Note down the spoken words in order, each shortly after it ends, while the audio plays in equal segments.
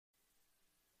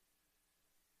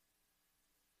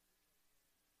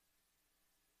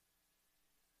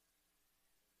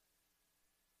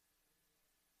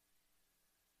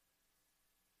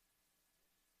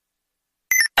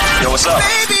what's up?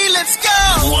 Baby, let's go.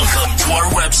 Welcome to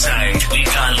our website. We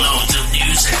got loads of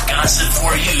news and gossip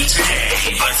for you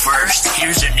today. But first,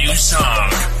 here's a new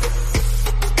song.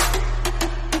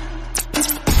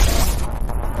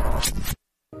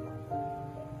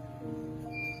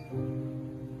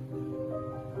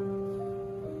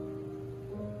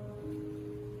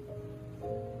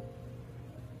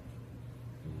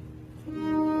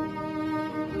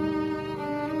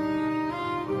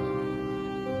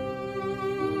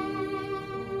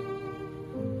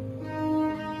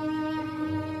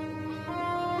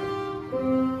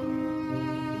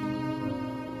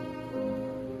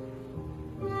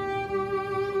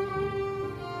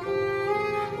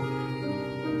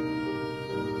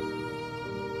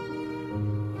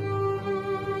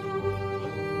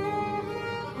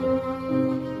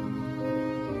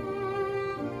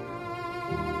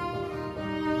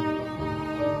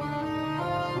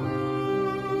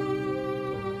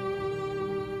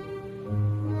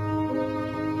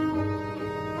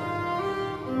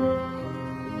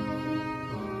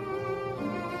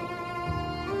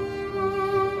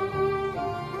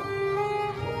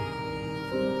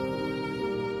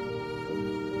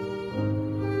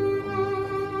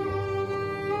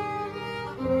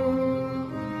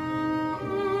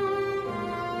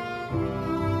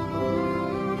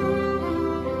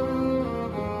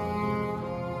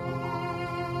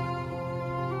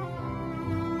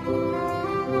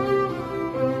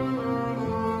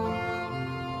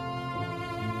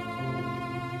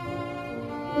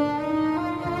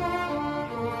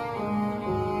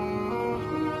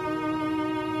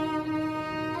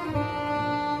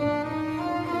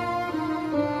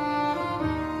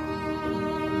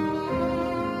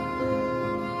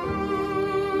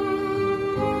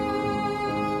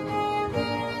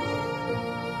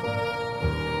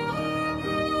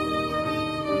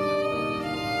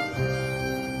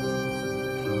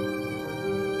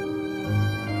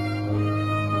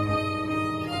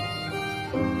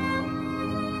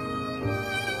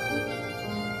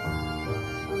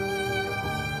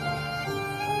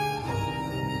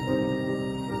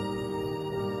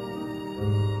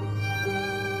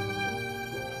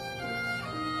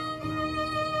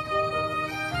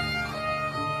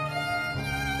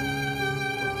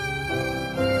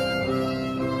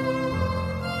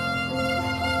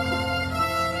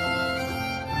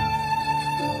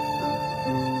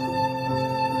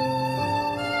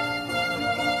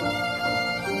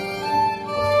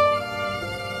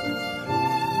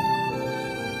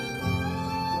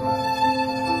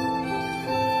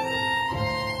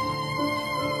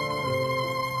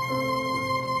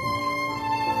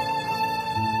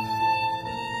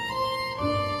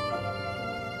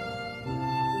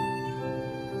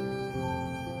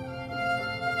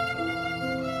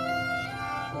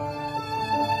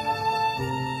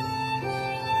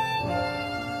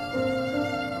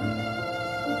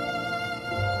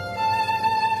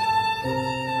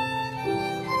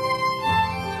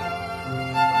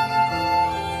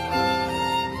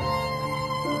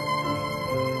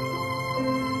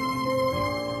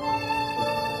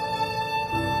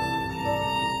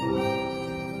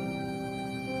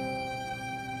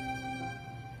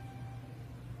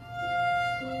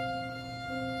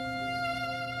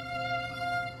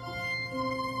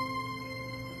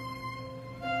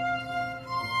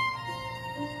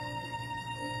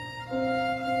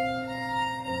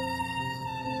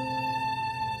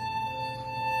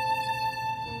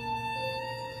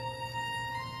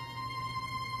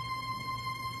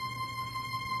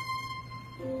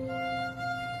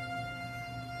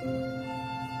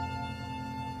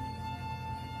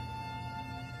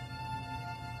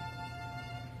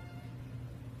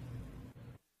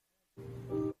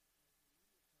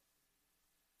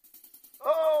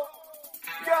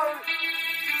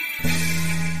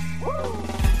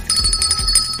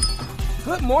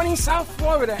 Good morning, South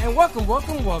Florida, and welcome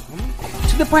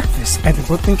to The Breakfast at the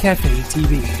Brooklyn Cafe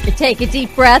TV. Take a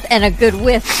deep breath and a good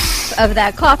whiff of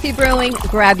that coffee brewing.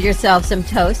 Grab yourself some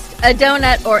toast, a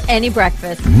donut, or any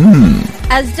breakfast.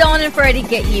 As Dawn and Freddie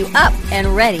get you up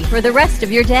and ready for the rest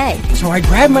of your day. So I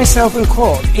grabbed myself and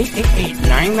called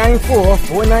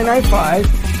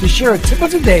 888-994-4995 to share a tip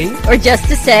of the day. Or just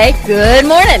to say good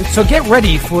morning. So get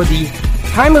ready for the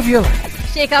time of your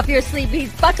life. Shake off your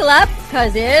sleepies, buckle up,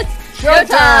 because it's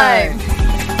showtime!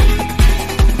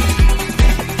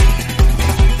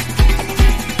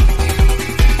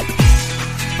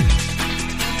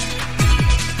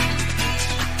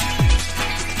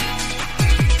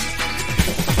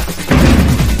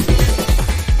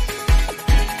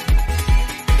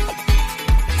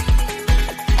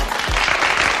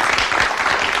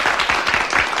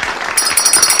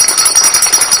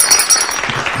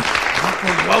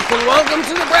 welcome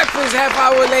to the breakfast, half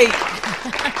hour late.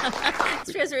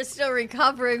 It's because we're still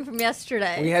recovering from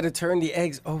yesterday. We had to turn the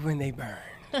eggs over and they burned.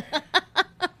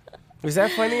 Was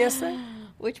that funny yesterday?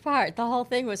 Which part? The whole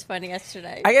thing was funny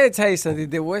yesterday. I got to tell you something.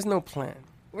 There was no plan.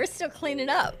 We're still cleaning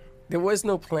up. There was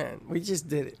no plan. We just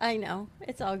did it. I know.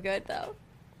 It's all good, though.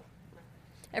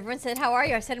 Everyone said, how are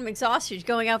you? I said, I'm exhausted. You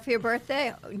going out for your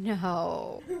birthday? Oh,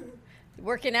 no.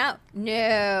 Working out?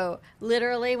 No.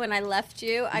 Literally, when I left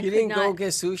you, I could not. You didn't go get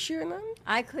sushi or nothing?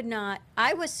 I could not.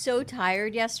 I was so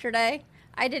tired yesterday.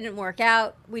 I didn't work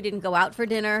out. We didn't go out for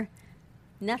dinner.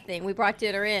 Nothing. We brought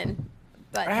dinner in.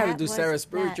 But I had to do Sarah's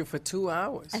spiritual for 2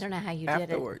 hours. I don't know how you did it.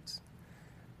 Afterwards.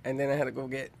 And then I had to go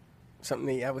get something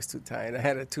to eat. I was too tired. I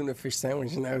had a tuna fish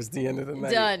sandwich, and that was the end of the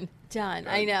night. Done.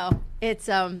 I know. It's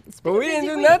but we didn't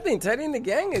do nothing. Teddy and the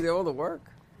gang did all the work.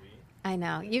 I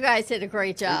know. You guys did a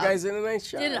great job. You guys did a nice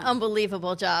job. Did an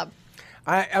unbelievable job.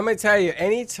 I'm going to tell you,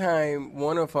 anytime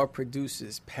one of our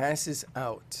producers passes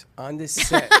out on the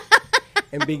set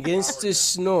and begins to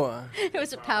snore. It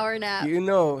was a power nap. You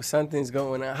know something's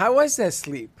going on. How was that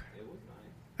sleep? It was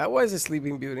nice. How was the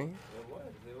Sleeping Beauty?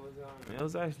 It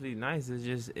was actually nice.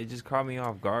 It just caught me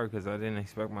off guard because I didn't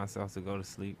expect myself to go to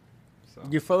sleep. So.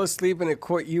 You fell asleep and it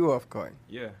caught you off guard.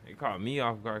 Yeah, it caught me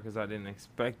off guard because I didn't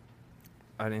expect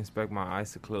my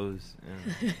eyes to close.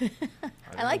 And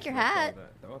I like your hat.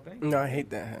 No, I hate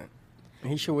that hat.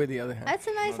 He should wear the other hat. That's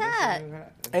a nice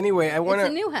hat. Anyway, I want to.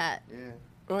 It's a new hat. Yeah.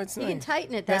 Oh, it's you nice. can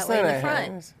tighten it that way in the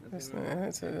front.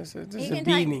 That's a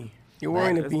beanie. You're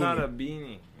wearing a beanie. It's not a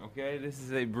beanie, okay? This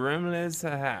is a brimless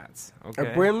hat,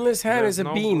 okay? A brimless hat is a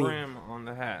beanie. No brim on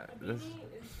the hat.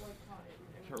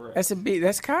 Correct. That's a beanie.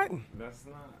 That's cotton. That's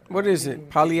not. What is it?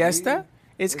 Polyester?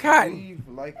 It's cotton.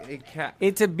 Like a cat.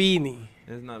 It's a beanie.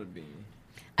 It's not a beanie.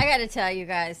 I got to tell you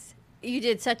guys, you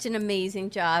did such an amazing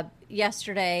job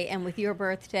yesterday and with your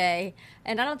birthday.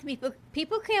 And I don't think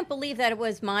people can't believe that it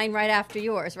was mine right after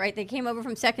yours, right? They came over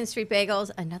from 2nd Street Bagels.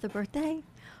 Another birthday?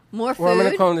 More food? Well, I'm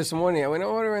going to call them this morning. I went to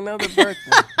order another birthday.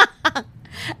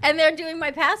 And they're doing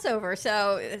my Passover,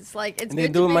 so it's like, it's and they're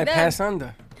good doing to my them. pass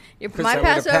under. My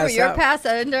Passover, your pass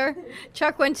under.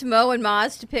 Chuck went to Mo and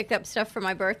Ma's to pick up stuff for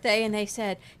my birthday, and they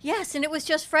said, yes, and it was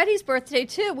just Freddie's birthday,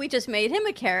 too. We just made him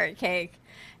a carrot cake.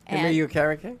 They made you a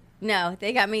carrot cake? No,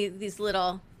 they got me these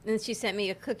little, and she sent me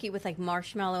a cookie with like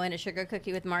marshmallow in a sugar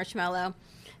cookie with marshmallow.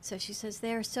 So she says,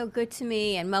 they're so good to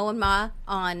me. And Mo and Ma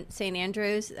on St.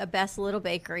 Andrews, the best little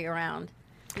bakery around.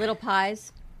 Little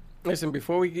pies. Listen,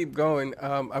 before we keep going,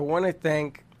 I want to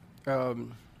thank, well,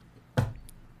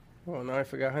 now I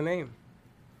forgot her name.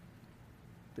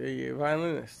 The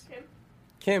violinist.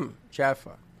 Kim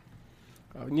Jaffa.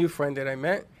 A new friend that I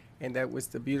met. And that was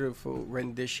the beautiful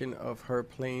rendition of her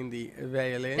playing the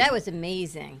violin. That was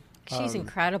amazing. She's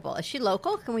incredible. Is she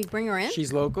local? Can we bring her in?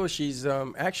 She's local. She's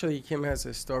actually, Kim has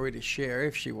a story to share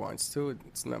if she wants to.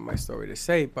 It's not my story to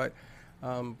say, but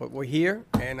we're here,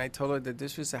 and I told her that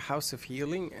this was a house of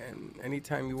healing, and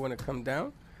anytime you want to come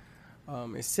down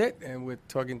and sit, and we're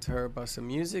talking to her about some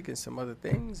music and some other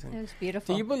things. And it was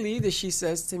beautiful. Do you believe that she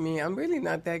says to me, I'm really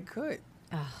not that good?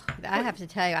 Oh, I have to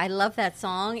tell you, I love that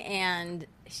song, and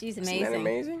she's amazing. Isn't that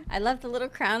amazing? I love the little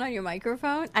crown on your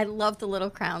microphone. I love the little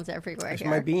crowns everywhere It's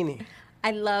here. my beanie.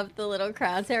 I love the little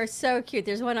crowns. They're so cute.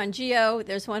 There's one on Geo.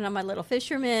 There's one on my little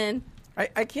fisherman.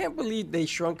 I can't believe they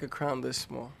shrunk a crown this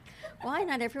small. Why?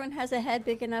 Not everyone has a head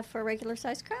big enough for a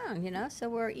regular-sized crown, you know? So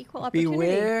we're equal opportunity.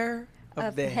 Beware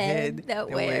of the head that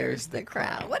wears the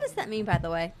crown. What does that mean, by the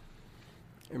way?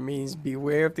 It means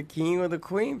beware of the king or the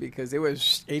queen, because it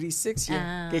was 86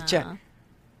 here. Get checked. I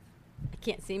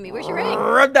can't see me. Where's your ring?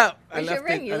 Rubbed out. Where's your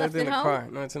ring? You left it in the home? car.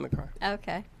 No, it's in the car.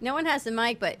 Okay. No one has a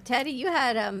mic, but Teddy, you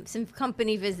had some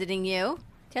company visiting you.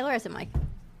 Taylor has a mic.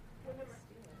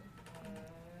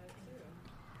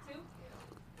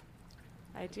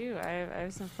 I do. I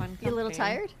have some fun company. You a little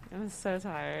tired? I'm so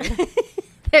tired.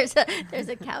 There's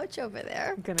a couch over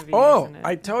there. Gonna be Oh,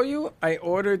 I tell you, I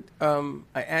ordered. I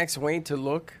asked Wayne to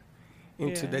look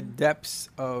into Yeah. the depths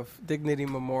of Dignity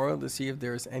Memorial to see if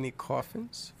there's any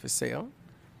coffins for sale,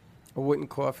 a wooden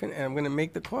coffin, and I'm going to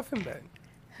make the coffin bed.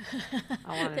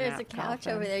 There's a couch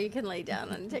over there you can lay down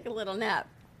on and take a little nap.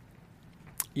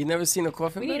 You never seen a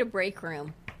coffin We bed? need a break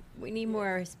room. We need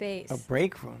more space. A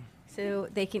break room. So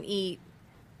they can eat,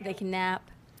 they can nap.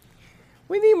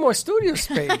 We need more studio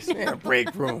space. Yeah, a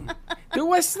break room. Do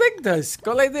what Slick does.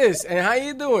 Go like this. And how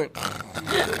you doing?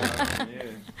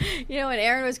 You know, when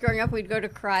Aaron was growing up, we'd go to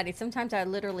karate. Sometimes I'd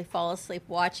literally fall asleep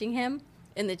watching him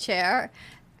in the chair.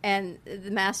 And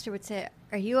the master would say,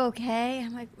 "Are you okay?"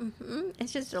 I'm like,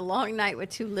 It's just a long night with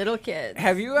two little kids.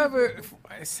 Have you ever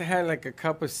had like a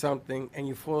cup of something and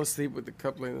you fall asleep with the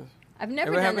cup like this? I've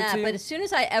never Ever done happened to that, you? but as soon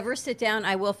as I ever sit down,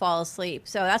 I will fall asleep.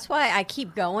 So that's why I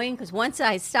keep going, because once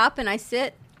I stop and I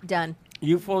sit, done.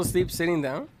 You fall asleep sitting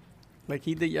down, like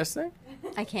he did yesterday.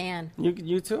 I can.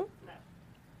 You too?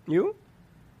 You?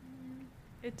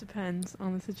 It depends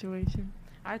on the situation.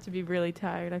 I have to be really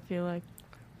tired, I feel like.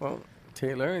 Well,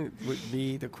 Taylor,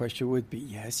 the question would be,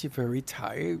 yes, you're very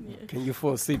tired. Can you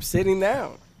fall asleep sitting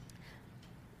down?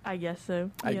 I guess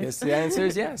so. I yes. guess the answer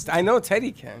is yes. I know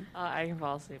Teddy can. I can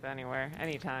fall asleep anywhere,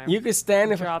 anytime. You could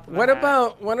stand. Drop of a What hat.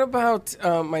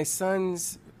 about my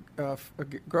son's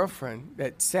girlfriend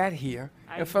that sat here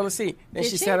and fell asleep? Then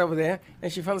Did she she? sat over there,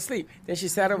 and she fell asleep. Then she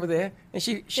sat over there, and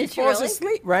she Did she falls really?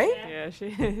 asleep, right? Yeah,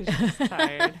 she's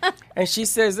tired. And she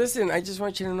says, "Listen, I just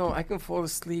want you to know I can fall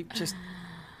asleep just."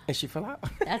 And she fell out.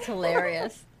 That's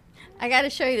hilarious. I got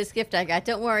to show you this gift I got.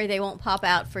 Don't worry, they won't pop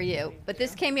out for you. But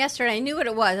this came yesterday. I knew what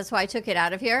it was. That's why I took it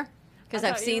out of here, because I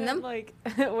I've thought you seen meant,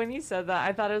 them. Like when you said that,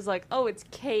 I thought it was like, oh, it's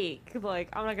cake. Like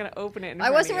I'm not gonna open it. I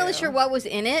wasn't really sure what was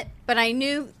in it, but I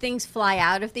knew things fly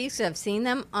out of these because I've seen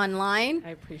them online.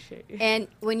 I appreciate you. And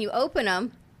when you open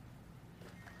them,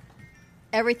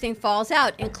 everything falls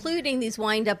out, including these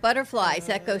wind-up butterflies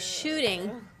that go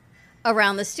shooting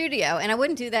around the studio. And I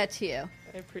wouldn't do that to you.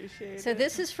 I appreciate So it.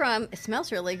 this is from, it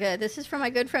smells really good. This is from my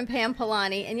good friend Pam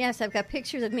Polani. And yes, I've got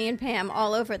pictures of me and Pam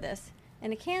all over this.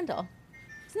 And a candle.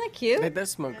 Isn't that cute? That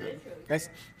does smell good. That's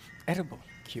edible.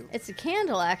 Cute. It's a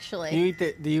candle, Do actually.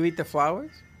 you eat the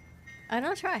flowers? I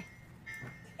don't try.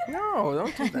 No,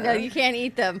 don't do that. No, you can't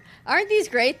eat them. Aren't these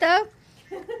great, though?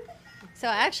 So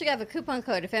I actually have a coupon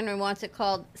code if anyone wants it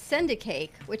called Send a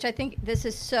Cake, which I think this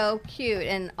is so cute.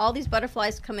 And all these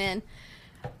butterflies come in.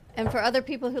 And for other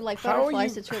people who like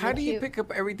butterflies, it's really How do you cute. pick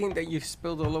up everything that you've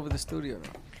spilled all over the studio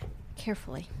now?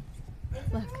 Carefully.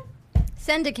 Look.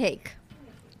 Send a cake.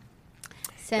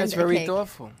 Send That's a very cake.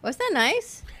 thoughtful. Wasn't that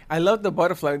nice? I love the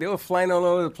butterfly. They were flying all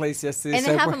over the place yesterday. And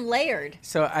so they I have brought- them layered.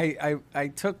 So I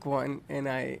took one and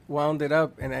I wound it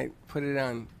up and I put it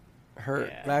on her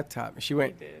Yeah. laptop. And she You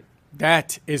went, did.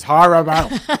 "That is horrible."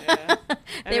 Yeah.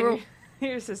 They And were- then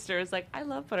your sister was like, I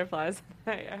love butterflies.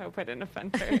 I hope I didn't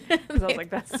offend her. Because I was like,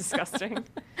 that's disgusting.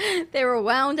 They were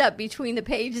wound up between the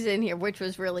pages in here, which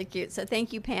was really cute. So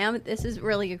thank you, Pam. This is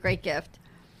really a great gift.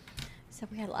 So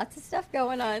we had lots of stuff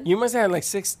going on. You must have had like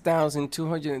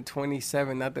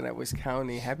 6,227. Not that I was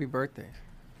counting. Happy birthday!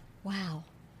 Wow.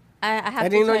 I have I to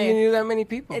didn't know tell you knew that many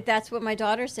people. That's what my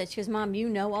daughter said. She goes, Mom, you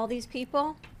know all these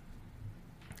people?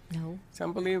 No. It's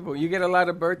unbelievable. You get a lot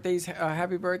of birthdays,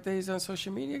 happy birthdays on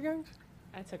social media, guys.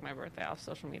 I took my birthday off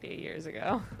social media years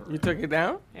ago. You took it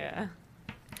down? Yeah.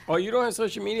 Oh, you don't have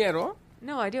social media at all?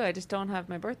 No, I do. I just don't have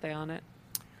my birthday on it.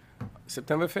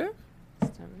 September 5th?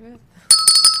 September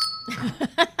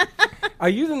 5th. Are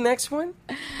you the next one?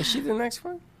 Is she the next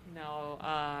one? No,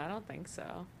 I don't think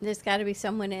so. There's got to be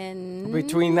someone in...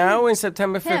 Between now and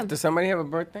September 5th, Him. does somebody have a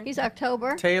birthday? He's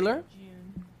October. Taylor?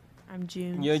 June. I'm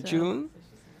June. You're so- June?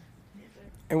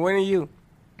 And when are you?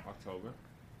 October.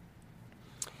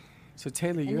 So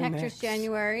Taylor, And you're Hector's next.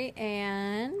 January.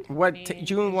 And... What? Me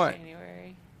June what?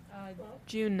 January.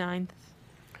 June 9th.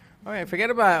 All right, forget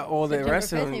about all the September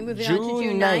rest of 5th, them. and moving on to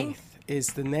June 9th.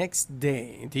 Is the next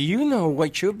day. Do you know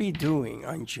what you'll be doing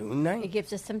on June It 9th?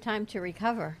 gives us some time to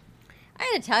recover. I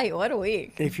got to tell you, what a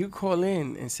week. If you call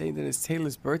in and say that it's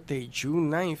Taylor's birthday, June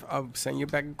 9th, I'll send you a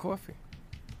bag of coffee.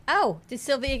 Oh, did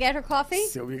Sylvia get her coffee?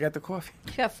 Sylvia got the coffee.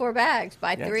 She got 4 bags.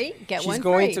 Buy Yes. 3, get She's 1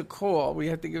 going free. to call. We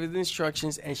have to give her the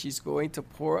instructions, and she's going to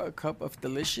pour a cup of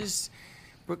delicious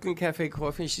Brooklyn Cafe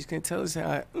coffee, and she's going to tell us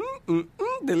how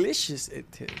delicious it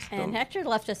is. And Don't- Hector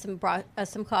left us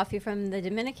some coffee from the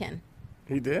Dominican.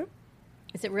 He did?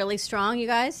 Is it really strong, you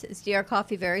guys? Is DR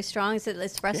coffee very strong? Is it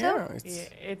espresso? Yeah.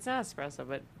 Yeah, it's not espresso,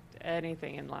 but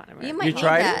anything in Latin America. You might You need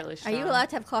tried that. it? Really Are you strong. allowed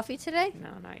to have coffee today? No,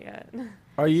 not yet.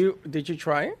 Did you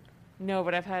try it? No,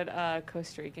 but I've had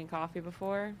Costa Rican coffee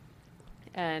before.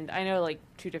 And I know like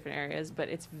 2 different areas, but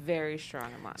it's very strong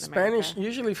in Latin Spanish, America.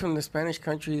 usually from the Spanish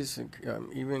countries,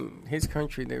 even his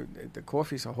country, the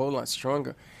coffee's a whole lot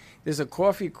stronger. There's a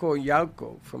coffee called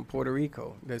Yauco from Puerto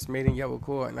Rico that's made in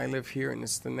Yabucoa, and I live here, and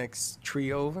it's the next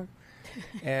tree over.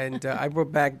 And I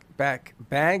brought back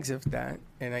bags of that,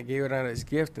 and I gave it out as a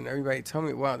gift, and everybody told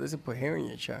me, wow, this will put hair in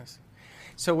your chest.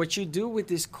 So what you do with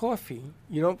this coffee,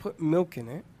 you don't put milk in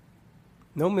it.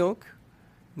 No milk,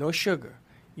 no sugar.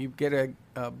 You get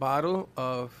a bottle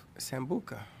of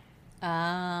Sambuca.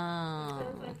 Oh.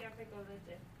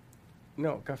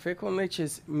 No, café con leche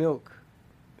is milk,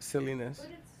 silliness.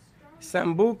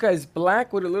 Sambuca is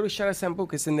black with a little shot of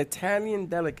Sambuca. It's an Italian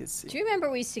delicacy. Do you remember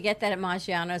we used to get that at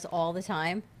Maggiano's all the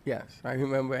time? Yes, I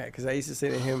remember that because I used to say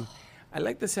to him, I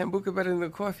like the Sambuca better than the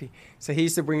coffee. So he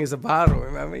used to bring us a bottle.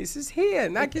 Remember? He says, here,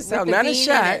 knock yourself. the Not a bean in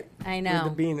shot. it. I know.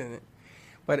 With the bean in it.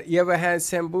 But you ever had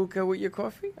Sambuca with your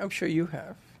coffee? I'm sure you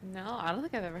have. No, I don't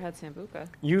think I've ever had Sambuca.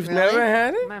 You've Really? never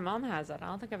had it? My mom has it. I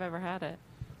don't think I've ever had it.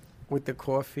 With the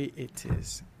coffee, it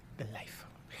is delightful.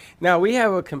 Now, we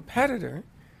have a competitor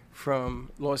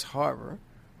from Lost Harbor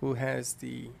who has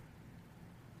the...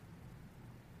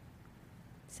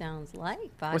 Sounds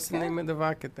like vodka. What's the name of the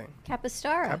vodka thing?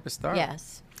 Capistara. Capistara.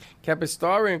 Yes.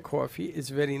 Capistara in coffee is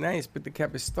very nice, but the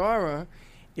Capistara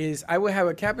is... I would have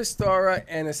a Capistara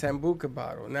and a Sambuca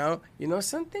bottle. Now, you know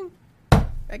something?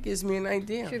 That gives me an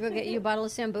idea. Should we go get you a bottle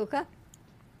of Sambuca?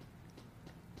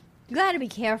 You got to be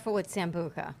careful with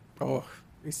Sambuca. Oh,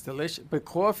 it's delicious. But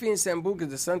coffee and Sambuca,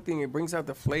 there's something, it brings out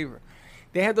the flavor.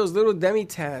 They had those little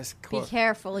demi-tasse Be coffee.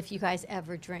 careful if you guys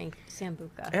ever drink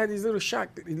Sambuca. They had these little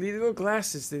these little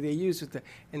glasses that they use with the...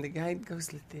 And the guy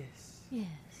goes like this. Yes.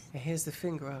 And here's the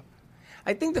finger up.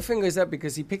 I think the finger is up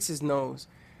because he picks his nose.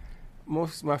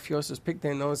 Most mafiosos pick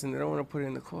their nose and they don't want to put it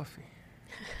in the coffee.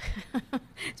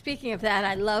 Speaking of that,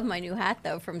 I love my new hat,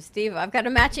 though, from Steve. I've got a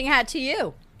matching hat to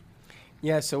you.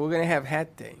 Yeah, so we're going to have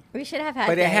hat day. We should have hat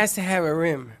But day. it has to have a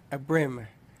brim.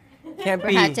 Can't For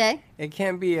be hat day? It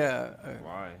can't be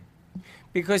Why?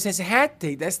 because it's hat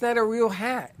day. That's not a real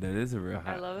hat. That is a real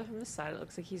I hat. love it from the side. It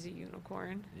looks like he's a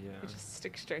unicorn. Yeah. It just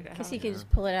sticks straight out. Because he can just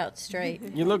pull it out straight.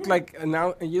 You look like an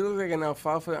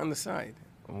alfalfa on the side.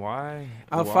 Why?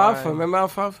 Alfalfa, Why? remember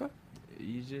alfalfa?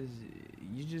 You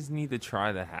just need to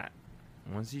try the hat.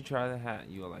 Once you try the hat,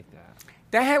 you'll like the hat.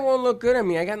 That hat won't look good on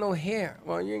me. I got no hair.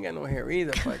 Well, you ain't got no hair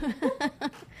either, but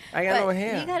I got But no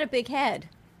hair. you got a big head.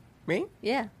 Me?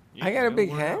 Yeah. I got a It'll big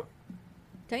work head. out.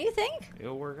 Don't you think?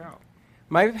 It'll work out.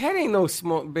 My head ain't no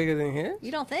small bigger than his.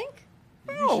 You don't think?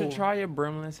 You No. should try a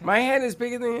brimless hat. My head is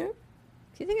bigger than his. Do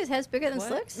you think his head's bigger than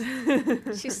What?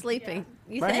 Slick's? She's sleeping.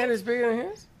 You My think? head is bigger than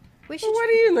his. we should. Well, what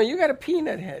do you know? You got a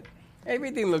peanut head.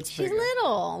 Everything looks She's bigger.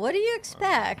 little. What do you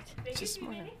expect? Just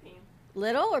small.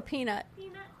 Little or peanut?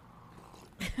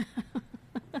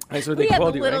 That's what We they had the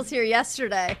called you, littles right? here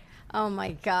yesterday. Oh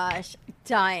my gosh,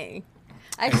 dying.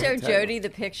 I showed tell you. Jody the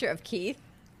picture of Keith,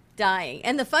 dying.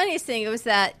 And the funniest thing was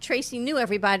that Tracy knew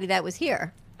everybody that was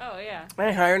here. Oh yeah.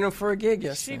 I hired him for a gig She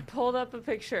yesterday. pulled up a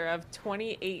picture of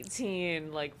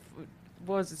 2018, like,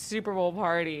 what was it, Super Bowl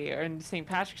party or St.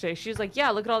 Patrick's Day. She was like, "Yeah,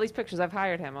 look at all these pictures. I've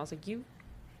hired him." I was like, "You."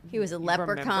 He was a You remember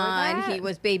leprechaun. that? He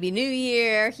was Baby New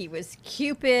Year. He was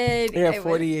Cupid. Yeah, It was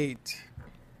 48.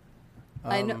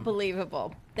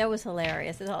 unbelievable. That was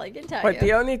hilarious. That's all I can tell But the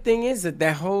you. only thing is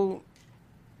that whole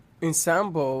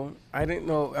ensemble, I didn't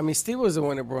know. I mean, Steve was the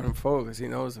one that brought him forward because he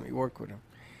knows him. He worked with him.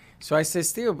 So I said,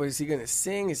 Steve, but is he going to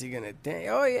sing? Is he going to dance?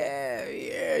 Oh, yeah,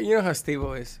 yeah. You know how Steve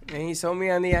is. And he sold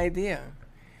me on the idea.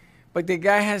 But the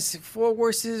guy has 4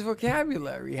 words in his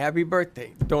vocabulary. Happy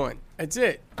birthday. Dawn. That's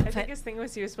it. I think his thing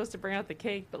was he was supposed to bring out the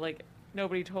cake, but like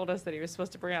nobody told us that he was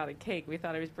supposed to bring out a cake. We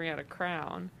thought he was bringing out a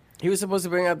crown. He was supposed to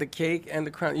bring out the cake and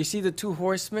the crown. You see the 2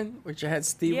 horsemen, which I had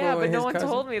Steve Yeah, but and no his one cousin?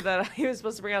 told me that he was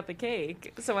supposed to bring out the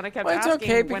cake. So when I kept Well, it's asking,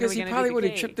 okay when are because we he gonna probably do would the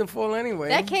have cake? tripped and fall anyway.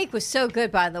 That cake was so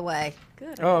good, by the way.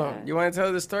 Good. I Oh, bet. you want to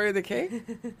tell the story of the cake?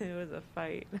 It was a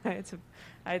fight. I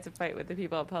had to fight with the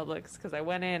people at Publix because I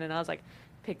went in and I was like,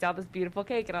 picked out this beautiful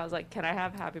cake and I was like, "Can I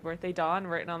have Happy Birthday Dawn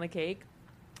written on the cake?"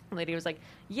 The lady was like,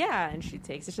 "Yeah," and she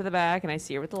takes it to the back and I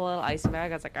see her with the little icing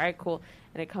bag. I was like, "All right, cool."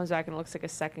 And it comes back and it looks like a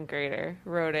 2nd grader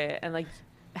wrote it, and like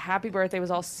Happy Birthday was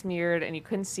all smeared and you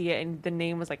couldn't see it, and the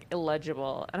name was like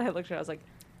illegible. And I looked at it, I was like,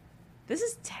 "This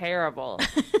is terrible."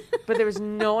 But there was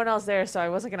no one else there, so I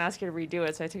wasn't gonna ask her to redo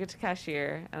it. So I took it to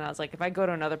cashier, and I was like, "If I go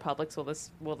to another Publix,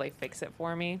 will they fix it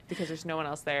for me? Because there's no one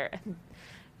else there." And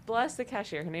bless the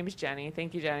cashier. Her name is Jenny.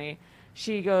 Thank you, Jenny.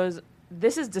 She goes,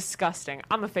 "This is disgusting.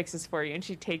 I'm gonna fix this for you." And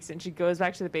she takes it and she goes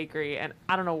back to the bakery, and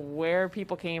I don't know where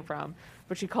people came from,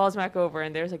 but she calls back over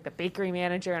and there's like the bakery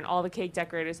manager and all the cake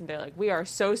decorators, and they're like, "We are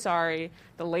so sorry.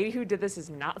 The lady who did this is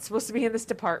not supposed to be in this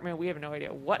department. We have no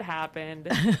idea what happened."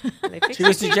 And they fixed She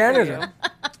was the the cake for janitor.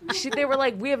 you. They were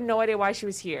like, "We have no idea why she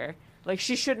was here. Like,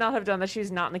 she should not have done that.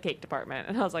 She's not in the cake department."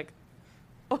 And I was like,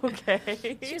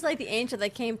 "Okay." She was like the angel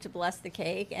that came to bless the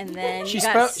cake, and then She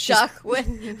got spelled- stuck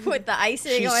with the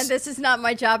icing. She's- Going, "This is not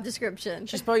my job description."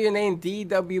 Just spell your name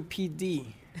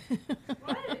DWPD.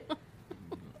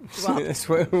 Drop. That's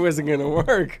what it wasn't going to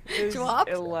work. It was Dropped?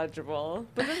 illegible.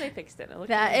 But then they fixed it. It looked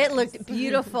That really it looked nice.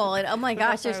 beautiful, and oh my But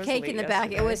gosh, that's why I there's was cake late in the back.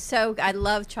 It yesterday. was so. I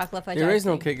love chocolate fudge. There is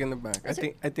no icing. cake in the back. Is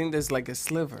there- I think there's like a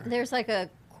sliver. There's like a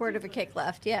quarter of a cake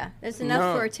left. Yeah, there's enough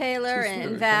No, for Taylor 2 and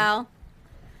slivers, Val.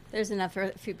 There's enough for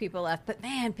a few people left. But,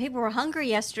 man, people were hungry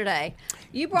yesterday.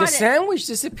 You The brought sandwich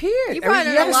disappeared. You brought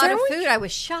in had a lot sandwich? of food. I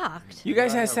was shocked. You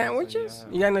guys Yeah, I had had one, sandwiches?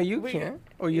 yeah. Yeah, no, you can't.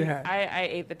 Or you had? I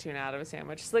ate the tuna out of a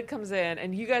sandwich. Slick comes in,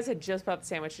 and you guys had just put up the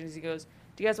sandwich, and he goes,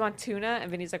 "Do you guys want tuna?"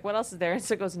 And Vinny's like, "What else is there?" And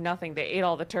Slick goes, "Nothing. They ate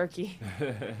all the turkey."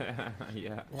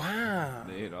 Yeah. Wow.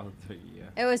 They ate all three, yeah.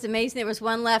 It was amazing. There was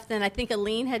one left, and I think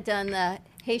Aline had done the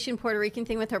Haitian Puerto Rican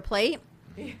thing with her plate,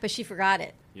 but she forgot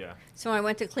it. Yeah. So when I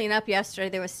went to clean up yesterday,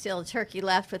 there was still a turkey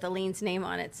left with Aline's name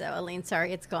on it. So Aline,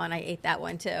 sorry, it's gone. I ate that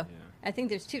one too. I think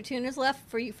there's 2 tunas left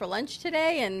for you for lunch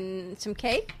today and some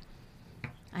cake.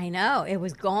 I know it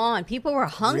was gone. People were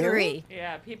hungry. Really?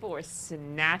 Yeah, people were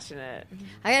snatching it.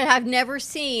 I've never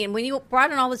seen when you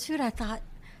brought in all this food. I thought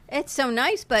it's so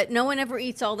nice, but no one ever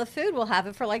eats all the food. We'll have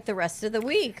it for like the rest of the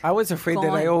week. I was afraid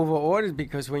that I Gone. over-ordered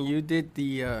because when you did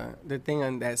the thing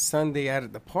on that Sunday out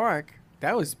at the park,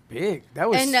 that was big. That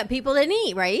was And people didn't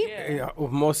eat, right? Yeah.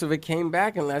 most of it came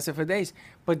back and lasted for days.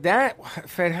 But that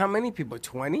fed how many people?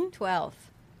 20? 12.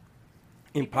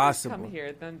 People Impossible. come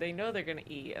here, then they know they're gonna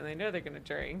eat and they know they're gonna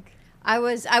drink. I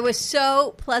was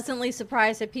so pleasantly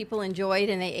surprised that people enjoyed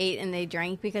and they ate and they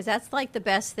drank because that's like the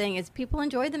best thing is people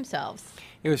enjoy themselves.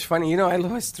 It was funny. You know, I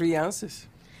lost 3 ounces.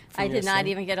 from I did not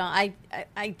yesterday. even get on.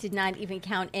 I did not even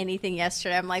count anything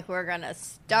yesterday. I'm like, we're gonna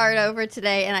start over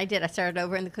today, and I did. I started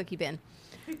over in the cookie bin,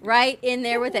 right in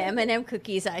there with the M&M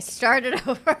cookies. I started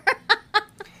over.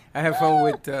 I had fun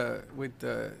with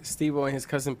Steve-O and his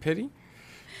cousin Pitty.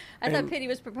 I thought And- Pitty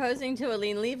was proposing to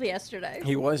Aline Levy yesterday.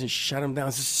 He was and shut him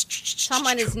down. Tom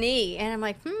on his knee, and I'm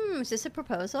like, is this a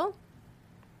proposal?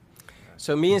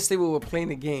 So me and Steve were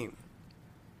playing a game.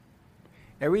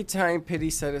 Every time Pitty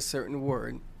said a certain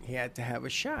word, he had to have a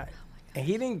shot. And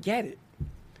he didn't get it.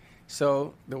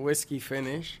 So the whiskey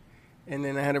finished, and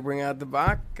then I had to bring out the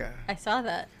vodka I saw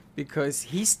that. because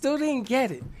he still didn't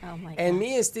get it. Oh my And god!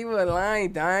 me and Steve were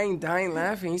lying, dying,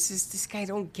 laughing. He says, "This guy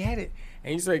don't get it."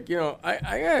 And he's like,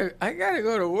 I gotta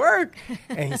go to work.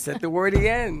 And he said the word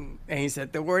again. And he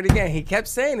said the word again. He kept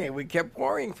saying it. We kept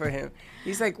pouring for him.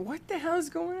 He's like, what the hell is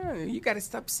going on? You gotta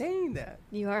stop saying that.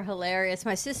 You are hilarious.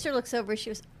 My sister looks over. She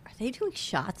goes, "Are they doing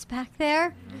shots back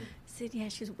there?" I said, "Yeah."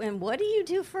 She goes, "And what do you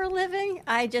do for a living?"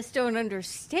 I just don't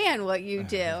understand what you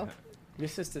do. Your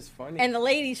sister's funny. And the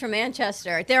ladies from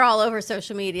Manchester, they're all over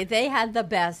social media. They had the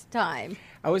best time.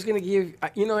 I was going to give,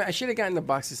 I should have gotten the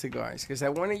box of cigars because I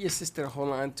wanted your sister to hold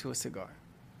on to a cigar.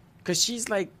 Because she's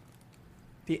like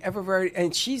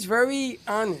and she's very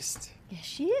honest. Yes,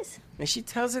 she is. And she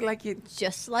tells it like it,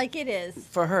 Just like it is.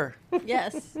 for her.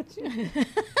 Yes.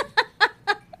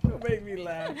 Don't make me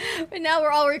laugh. But now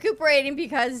we're all recuperating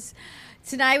because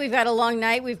tonight we've got a long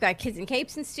night. We've got Kids and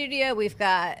Capes in studio. We've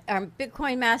got our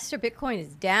Bitcoin master. Bitcoin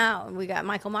is down. We got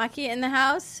Michael Macchia in the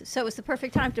house. So it was the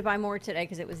perfect time to buy more today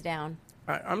because it was down.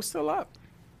 I'm still up.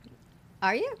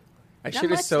 Are you? I Not should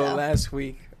have much, sold though. last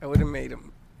week. I would have made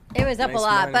them. It was up Nice a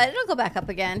lot, money. but it'll go back up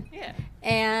again. Yeah.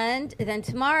 And then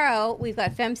tomorrow we've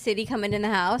got Fem City coming in the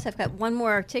house. I've got one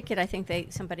more ticket I think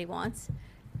somebody wants.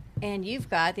 And you've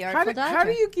got the Artful Dodger. How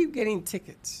do you keep getting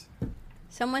tickets?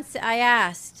 I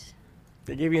asked.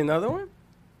 They give you another one?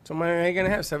 So am I going to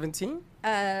have 17?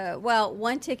 Well,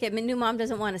 one ticket. New mom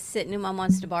doesn't want to sit. New mom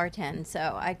wants to bartend.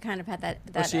 So I kind of had that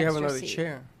So you have extra another seat.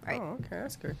 chair. Right. Oh, okay.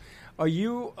 That's good. Are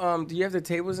you, do you have the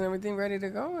tables and everything ready to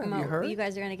go? Have you heard? You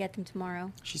guys are going to get them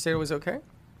tomorrow. She said it was okay?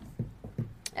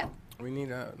 Yep. We need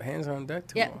hands on deck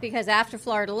tomorrow. Yeah, because after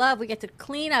Florida Love, we get to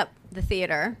clean up the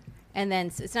theater. And then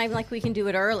it's not even like we can do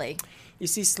it early. You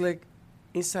see, Slick,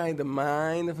 inside the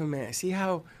mind of a man. See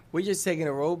how we're just taking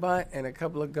a robot and a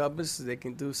couple of gubbers so they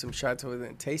can do some shots over there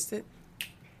and taste it?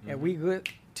 And we good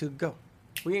to go.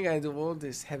 We ain't got to do all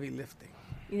this heavy lifting.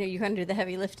 You know, you're going to do the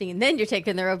heavy lifting, and then you're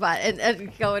taking the robot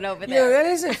and going over Yeah, there. that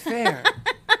isn't fair.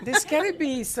 There's got to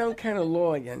be some kind of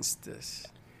law against this.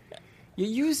 You're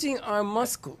using our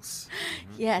muscles,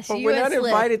 Yes, but you we're and not Slick.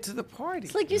 invited to the party.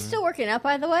 Slick, you still working out,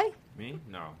 by the way? Me?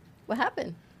 No. What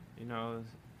happened? You know,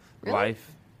 Really?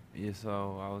 life. Yeah,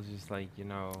 so I was just like,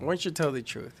 Why don't you tell the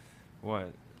truth? what?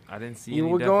 I didn't see You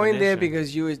any were going there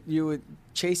definition. because you were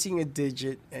chasing a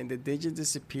digit, and the digit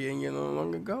disappeared, and you're no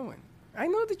longer going. I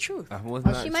know the truth. I was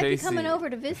Oh, not she might chasing. be coming over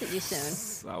to visit you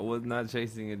soon. I was not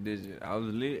chasing a digit. I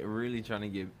was really trying to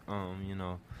get,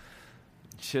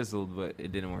 chiseled, but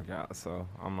it didn't work out. So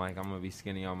I'm like, I'm gonna be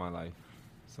skinny all my life.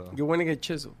 So You want to get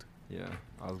chiseled. yeah,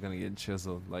 I was gonna get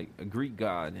chiseled like a Greek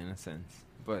god in a sense,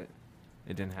 but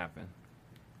it didn't happen.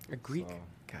 A Greek So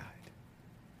god.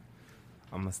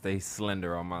 I'm gonna stay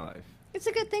slender all my life. It's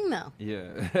a good thing, though.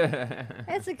 Yeah.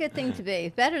 It's a good thing to be.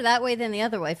 Better that way than the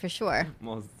other way, for sure.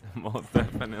 most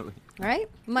definitely. Right?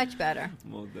 Much better.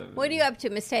 Most definitely. What are you up to,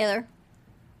 Miss Taylor?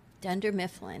 Dunder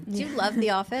Mifflin. Do you love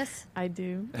The Office? I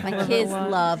do. My love it kids a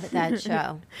lot. love that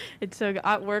show. It's so good.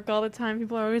 At work all the time,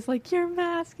 people are always like, "Your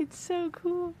mask, it's so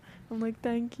cool." I'm like,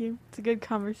 "Thank you." It's a good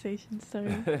conversation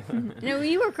starter. When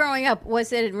you were growing up,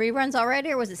 was it in reruns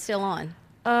already or was it still on?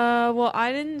 Well,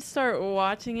 I didn't start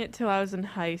watching it till I was in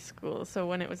high school, so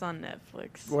when it was on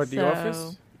Netflix. What, The So,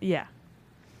 Office? Yeah.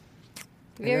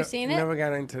 Have you ever seen it? Never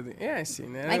got into the. Yeah, I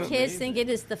seen that. My kids think it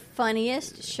is the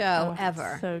funniest show Oh,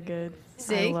 ever. So good. I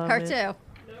See? love Her it. too.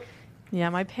 Yeah,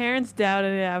 my parents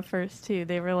doubted it at first too.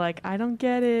 They were like, "I don't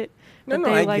get it." No, But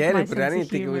no, they I like get my it, but I sense of didn't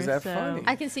think it was humor, that so- funny.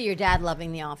 I can see your dad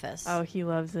loving The Office. Oh, he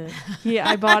loves it.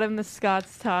 I bought him the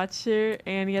Scott's Tot shirt,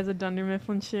 and he has a Dunder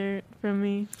Mifflin shirt from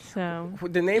me. So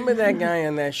The name of that guy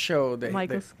on that show,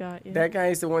 Michael Scott. Yeah. that guy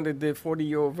is the one that did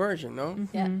 40-year-old version, no?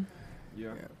 Yeah.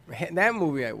 Yeah. That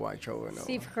movie I watch over and over.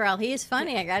 Steve Carell, he is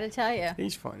funny, I got to tell you.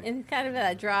 He's funny. In kind of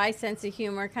a dry sense of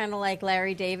humor, kind of like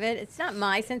Larry David. It's not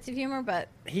my sense of humor, but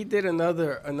He did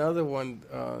another one,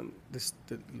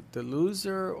 the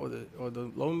loser or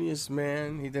the loneliest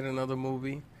man. He did another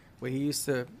movie where he used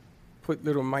to put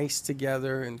little mice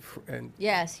together and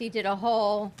yes, he did a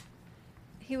whole.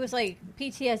 He was like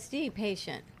PTSD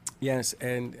patient. yes,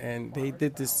 and they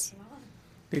did this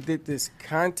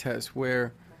contest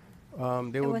where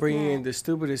they were was bringing that? in the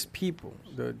stupidest people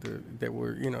that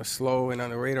were slow and on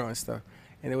the radar and stuff,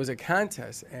 and there was a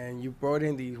contest, and you brought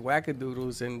in these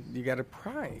wackadoodles and you got a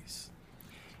prize,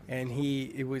 and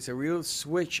it was a real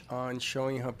switch on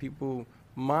showing how people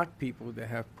mock people that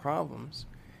have problems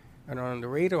and are on the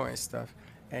radar and stuff,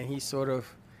 and he Wasn't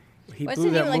blew he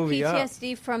that like movie up.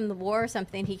 PTSD from the war or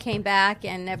something? He came back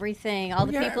and everything. All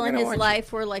the Yeah, people I'm in gonna his watch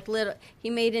life were like little. He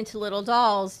made into little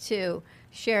dolls to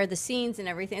share the scenes and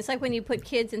everything. It's like when you put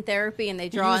kids in therapy and they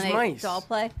draw used and they mice. doll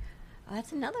play. Oh,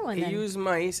 that's another one. He then. used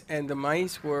mice, and the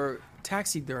mice were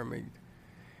taxidermied.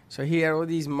 So he had all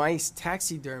these mice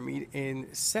taxidermied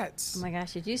in sets. Oh my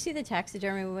gosh! Did you see the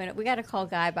taxidermy? We got to call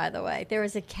Guy. By the way, there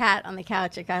was a cat on the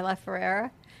couch at Guy La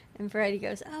Ferrera, and Freddie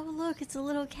goes, "Oh look, it's a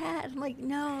little cat." I'm like,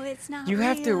 "No, it's not." You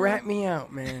have to real." rat me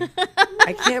out, man.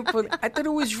 I can't I thought it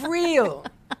was real.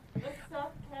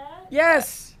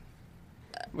 Yes.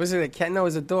 Was it a cat? No, it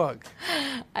was a dog.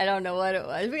 I don't know what it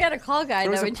was. We got to call Guy It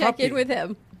was though a and check in puppy. with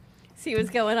him, see what's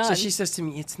going on. So she says to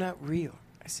me, "It's not real."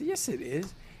 I said, "Yes, it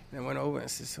is." And I went over and I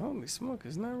said, "Holy smoke,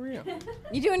 it's not real."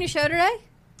 You doing your show today?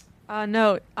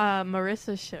 No,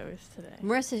 Marissa's show is today.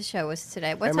 Marissa's show was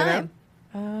today. What Eminem?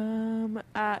 time?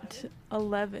 At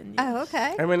 11. Oh, yes.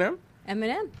 okay. Eminem?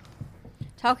 Eminem.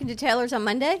 Talking to Taylor's on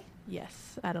Monday,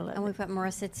 Yes, at and 11. we've got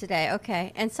Marissa today.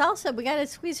 Okay, and Salsa, we got to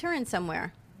squeeze her in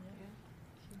somewhere.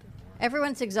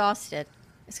 Everyone's exhausted.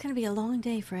 It's going to be a long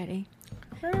day, Freddie.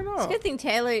 I don't know. It's a good thing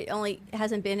Taylor only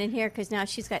hasn't been in here because now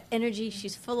she's got energy.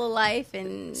 She's full of life,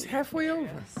 and It's halfway over.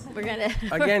 we're gonna.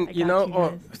 Again, I you got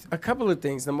know, you a couple of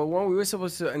things. Number one, we were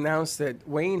supposed to announce that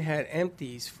Wayne had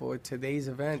empties for today's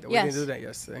event. We Yes. didn't do that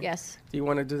yesterday. Yes. Do you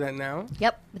want to do that now?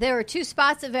 Yep. There are 2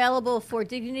 spots available for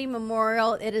Dignity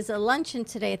Memorial. It is a luncheon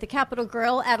today at the Capitol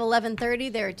Grill at 11:30.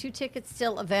 There are 2 tickets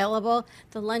still available.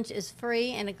 The lunch is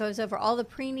free, and it goes over all the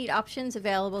pre-need options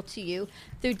available to you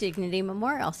through Dignity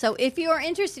Memorial. So if you are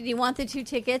interested, you want the 2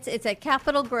 tickets, it's at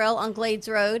Capitol Grill on Glades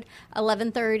Road,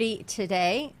 11:30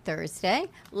 today, Thursday.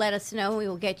 Let us know. We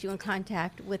will get you in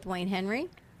contact with Wayne Henry.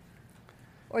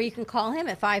 Or you can call him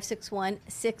at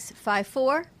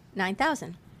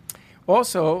 561-654-9000.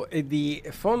 Also, the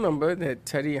phone number that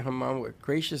Teddy and her mom were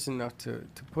gracious enough to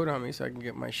put on me so I can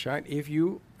get my shot. If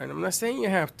you, and I'm not saying you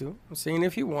have to, I'm saying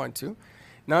if you want to,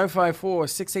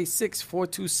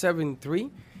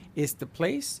 954-686-4273 is the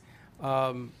place.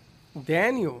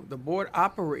 Daniel, the board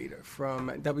operator from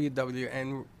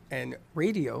WWN and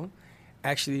Radio,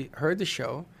 actually heard the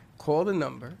show, called the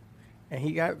number, and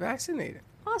he got vaccinated.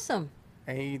 Awesome.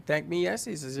 And he thanked me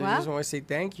yesterday. He says, I Wow. just want to say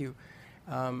thank you.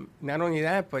 Not only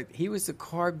that, but he was the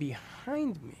car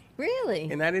behind me. Really?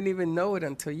 And I didn't even know it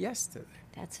until yesterday.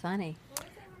 That's funny.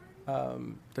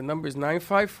 The number is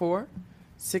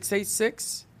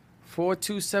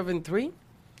 954-686-4273.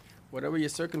 Whatever your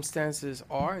circumstances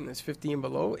are, and it's 50 and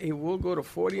below, it will go to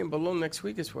 40 and below next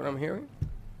week, is what I'm hearing.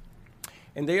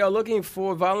 And they are looking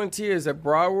for volunteers at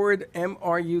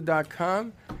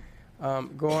browardmru.com.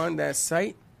 Go on that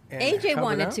site. And AJ help it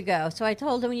wanted out. to go, so I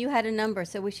told him you had a number,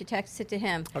 so we should text it to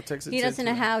him. I'll text it He to doesn't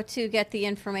know him. how to get the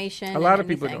information. A lot of and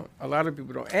people anything. don't. A lot of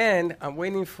people don't. And I'm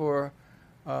waiting for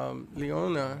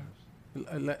Lena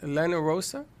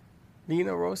Rosa.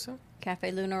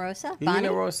 Cafe Luna Rosa? Lena Bonnie?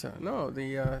 Rosa. No,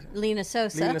 the Lena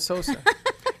Sosa. Lena Sosa.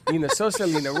 Lena Sosa,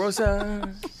 Lena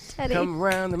Rosa. Teddy. Come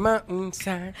around the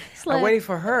mountainside. Sled. I'm waiting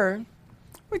for her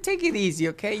Well, take it easy,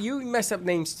 okay? You mess up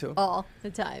names too. All the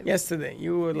time. Yesterday,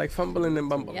 you were like fumbling and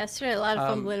bumbling. Yesterday, a lot of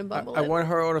fumbling and bumbling. I want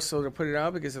her also to put it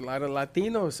out because a lot of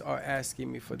Latinos are asking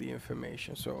me for the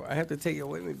information. So I have to take it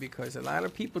with me because a lot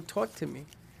of people talk to me.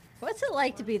 What's it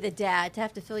like to be the dad, to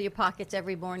have to fill your pockets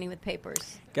every morning with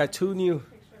papers? I got two new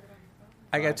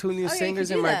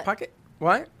singers in my pocket.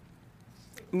 What?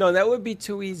 No, that would be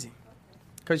too easy.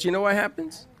 Because you know what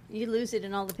happens? You lose it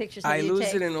in all the pictures that I you lose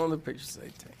take. it in all the pictures I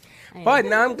take. But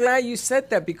now I'm glad you said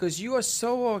that because you are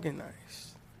so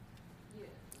organized.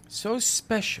 So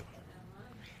special.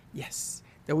 Yes.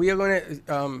 That we are going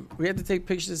to, we have to take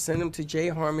pictures and send them to Jay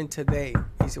Harmon today.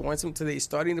 He wants them today. He's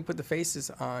starting to put the faces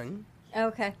on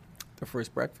Okay. the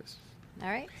first breakfast. All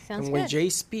right. Sounds And when good. Jay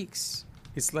speaks,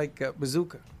 it's like a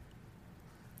bazooka.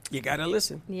 You got to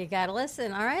listen. You got to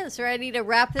listen. All right. Let's ready to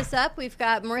wrap this up. We've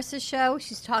got Marissa's show.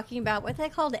 She's talking about what they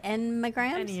called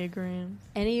enneagrams. Enneagrams.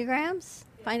 Enneagrams?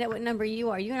 Find out what number you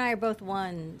are. You and I are both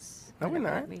ones. No, we're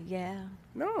not. Yeah.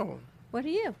 No. What are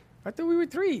you? I thought we were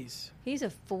threes. He's a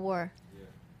 4.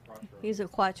 He's a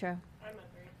quattro. I'm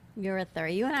a 3. You're a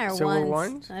 3. You and I are So ones. we're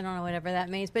ones? I don't know whatever that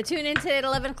means. But tune in today at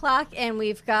 11 o'clock, and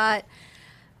we've got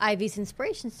Ivy's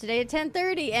Inspirations today at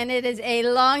 10:30. And it is a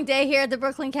long day here at the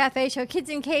Brooklyn Cafe Show. Kids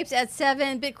in Capes at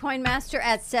 7, Bitcoin Master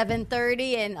at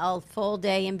 7:30, and a full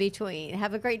day in between.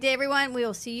 Have a great day, everyone. We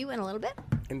will see you in a little bit.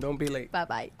 And don't be late.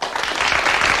 Bye-bye.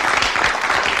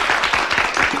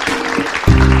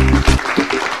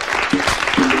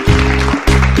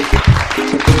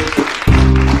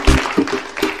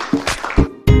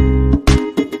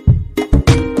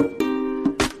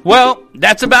 Well,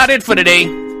 that's about it for today.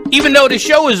 Even though the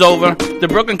show is over, the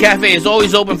Brooklyn Cafe is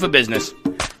always open for business.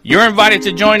 You're invited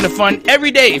to join the fun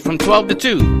every day from 12 to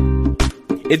 2.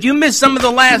 If you missed some of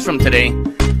the laughs from today,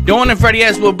 Dawn and Freddie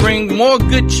S. will bring more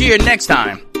good cheer next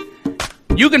time.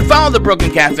 You can follow the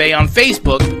Brooklyn Cafe on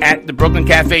Facebook at the Brooklyn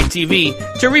Cafe TV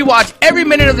to rewatch every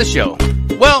minute of the show.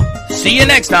 Well, see you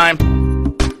next time.